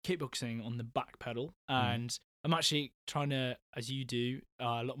kickboxing on the back pedal, and I'm actually trying to, as you do,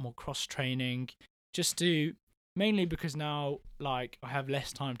 a lot more cross training. Just do mainly because now, like, I have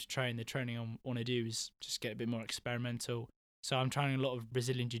less time to train. The training I want to do is just get a bit more experimental. So I'm trying a lot of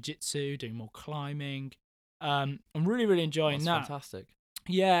Brazilian jiu-jitsu, doing more climbing. I'm really enjoying that. Fantastic.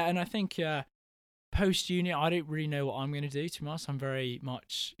 Yeah, and I think post uni, I don't really know what I'm going to do. To be honest, I'm very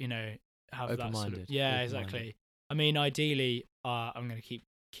much, have that sort of. Yeah, exactly. I mean, ideally, I'm going to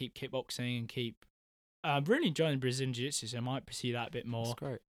keep kickboxing and keep. I'm really enjoying Brazilian jiu-jitsu, so I might pursue that a bit more. That's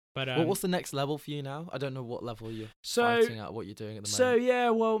great. But what's the next level for you now? I don't know what level you're fighting at, what you're doing at the moment. So yeah,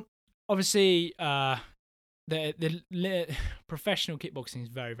 well, obviously, the professional kickboxing is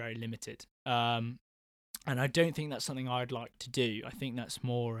very, very limited. And I don't think that's something I'd like to do. I think that's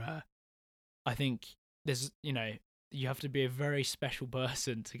more. I think there's, you have to be a very special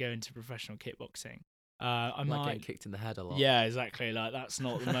person to go into professional kickboxing. I might getting kicked in the head a lot. Yeah, exactly. Like that's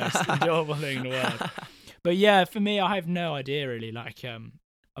not the most enjoyable thing in the world. But yeah, for me, I have no idea really. Like,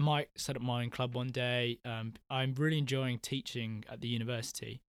 I might set up my own club one day. I'm really enjoying teaching at the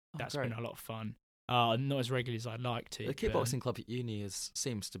university. That's been a lot of fun. Not as regularly as I'd like to. The kickboxing club at uni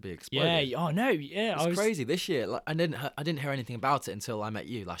seems to be exploding. Yeah. Oh no. Yeah. It's crazy this year. Like I didn't hear anything about it until I met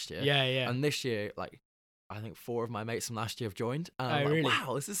you last year. Yeah. And this year, like, I think 4 of my mates from last year have joined. And I'm really?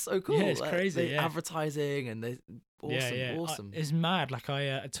 Wow, this is so cool. Yeah, it's crazy. Advertising and they awesome. It's mad. Like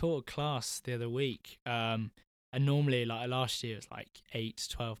I taught a class the other week. And normally, like last year, it was like 8 to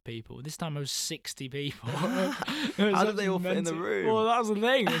 12 people. This time, it was 60 people. How did they all fit in the room? Well, that was the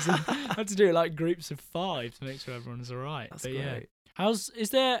thing. I had to do it like groups of 5 to make sure everyone's all right. That's great. Yeah. Is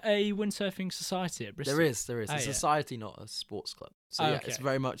there a windsurfing society at Bristol? There is. It's a society, not a sports club. So it's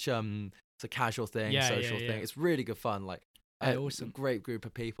very much it's a casual thing, social thing. It's really good fun. Like awesome. A great group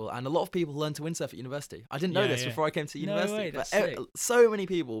of people, and a lot of people learn to windsurf at university. I didn't know this before I came to university. No way, that's but sick. So many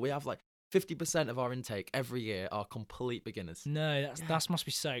people. We have like 50% of our intake every year are complete beginners. No, that must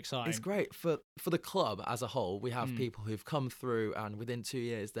be so exciting. It's great for the club as a whole. We have people who've come through, and within 2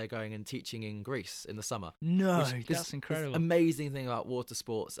 years they're going and teaching in Greece in the summer. No, that's incredible. Amazing thing about water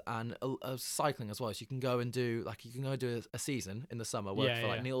sports and cycling as well. So you can go and do a season in the summer, work for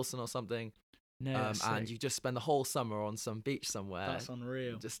like Nielsen or something. No, and you just spend the whole summer on some beach somewhere. That's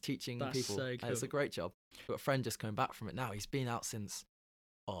unreal. Just teaching that's people. So cool. And it's a great job. I've got a friend just coming back from it now. He's been out since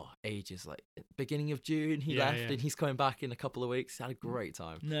ages, like beginning of June he left and he's coming back in a couple of weeks. He had a great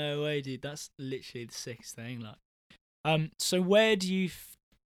time. No way, dude. That's literally the sickest thing. Like, so where do you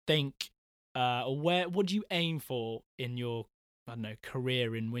think, or what do you aim for in your, I don't know,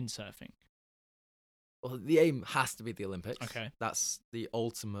 career in windsurfing? Well, the aim has to be the Olympics. Okay. That's the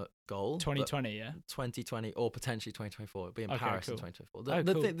ultimate goal. 2020, yeah? 2020 or potentially 2024. It'll be in Paris in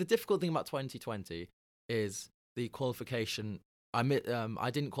 2024. The difficult thing about 2020 is the qualification. I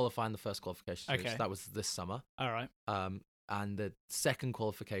didn't qualify in the first qualification stage. Okay. That was this summer. All right. and the second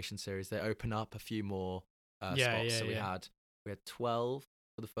qualification series, they open up a few more spots. So we had 12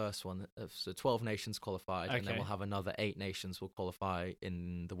 for the first one, so 12 nations qualified, and then Okay. we'll have another 8 nations will qualify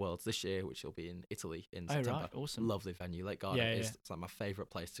in the Worlds this year, which will be in Italy in September. Right, awesome. Lovely venue, Lake Garda Yeah, it's like my favourite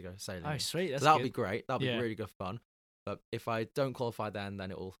place to go sailing. Oh, in. sweet. That's So that'll good. be great. That'll be Yeah. really good fun. But if I don't qualify then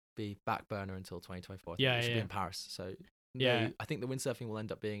it will be back burner until 2024. It should be in Paris. So I think the windsurfing will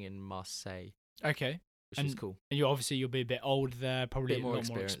end up being in Marseille. Okay. Which is cool. And you'll be a bit older there, probably a lot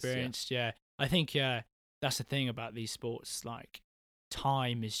more experienced. Yeah. I think that's the thing about these sports. Like,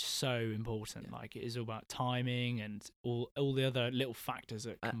 time is so important. Yeah. Like, it is all about timing and all the other little factors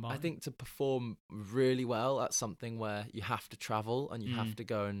that combine. I think to perform really well at something where you have to travel and you have to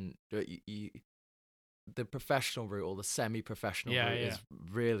go and do it, the professional route or the semi-professional route is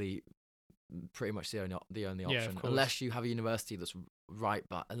really pretty much the only option, unless you have a university that's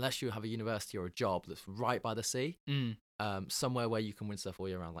unless you have a university or a job that's right by the sea, somewhere where you can windsurf all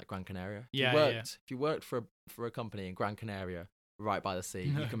year round, like Gran Canaria. If you worked for a company in Gran Canaria right by the sea,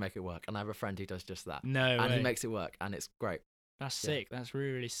 you can make it work. And I have a friend who does just that. He makes it work, and it's great. That's sick. That's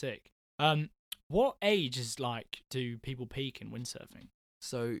really, really sick. What age do people peak in windsurfing?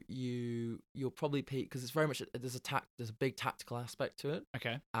 So you'll probably peak because it's very much there's a big tactical aspect to it,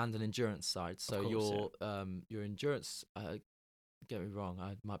 and an endurance side. So your endurance, get me wrong,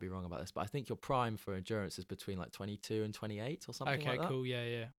 I might be wrong about this, but I think your prime for endurance is between like 22 and 28 or something like that. Okay, cool,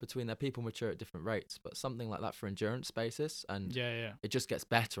 yeah. Between there, people mature at different rates, but something like that for endurance basis, and it just gets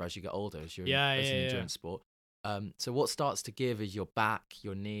better as you get older as you're as an endurance sport. So what starts to give is your back,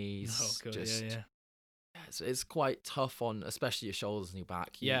 your knees, it's quite tough on especially your shoulders and your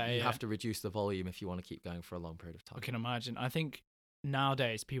back. You have to reduce the volume if you want to keep going for a long period of time. I can imagine. I think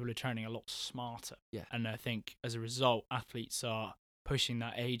nowadays people are training a lot smarter. Yeah. And I think as a result, athletes are pushing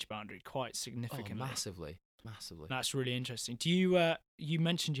that age boundary quite significantly. Oh, massively. That's really interesting. Do you you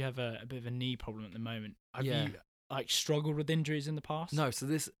mentioned you have a bit of a knee problem at the moment. Have you struggled with injuries in the past? No, so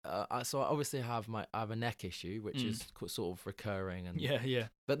this so I obviously have a neck issue which is sort of recurring, and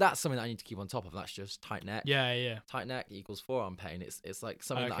but that's something that I need to keep on top of. That's just tight neck. Tight neck equals forearm pain. It's like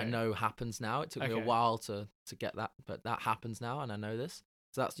something that I know happens now. It took me a while to get that, but that happens now, and I know this.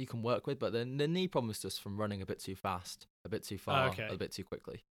 So that's you can work with, but then the knee problem is just from running a bit too fast, a bit too far, a bit too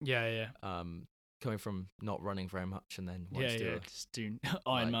quickly. Coming from not running very much and then just doing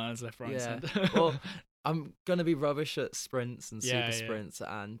Ironmans left, right, centre. Well, I'm gonna be rubbish at sprints and super sprints,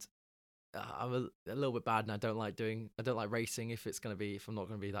 and I'm a little bit bad, and I don't like racing if I'm not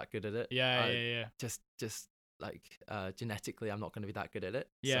gonna be that good at it. Just like genetically, I'm not gonna be that good at it.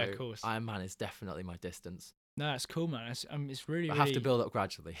 Yeah, of course. Ironman is definitely my distance. No, that's cool, man. It's really. I have to build up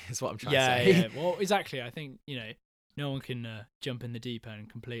gradually. Is what I'm trying to say. Yeah. Well, exactly. I think no one can jump in the deep end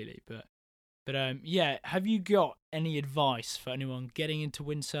completely, but have you got any advice for anyone getting into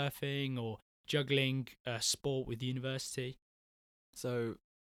windsurfing or juggling sport with university? So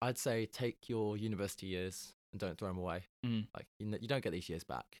I'd say take your university years and don't throw them away. Like you don't get these years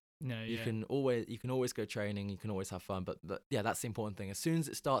back. No, you can always go training. You can always have fun, but that's the important thing. As soon as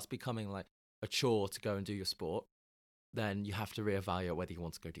it starts becoming like a chore to go and do your sport, then you have to reevaluate whether you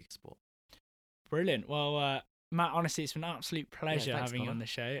want to go do your sport. Brilliant. Well, Matt, honestly, it's been an absolute pleasure having you on the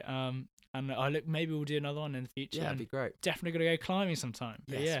show. And maybe we'll do another one in the future. Yeah, that'd be great. Definitely got to go climbing sometime.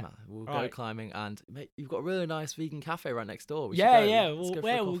 Yes, man. We'll go climbing, and mate, you've got a really nice vegan cafe right next door. We'll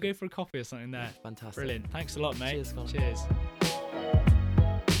go for a coffee or something there. Fantastic. Brilliant. Thanks a lot, mate. Cheers, Connor. Cheers.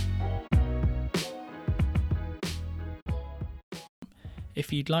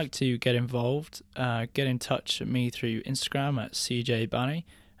 If you'd like to get involved, get in touch with me through Instagram at CJ Bunny.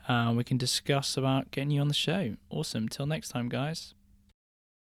 We can discuss about getting you on the show. Awesome. Till next time, guys.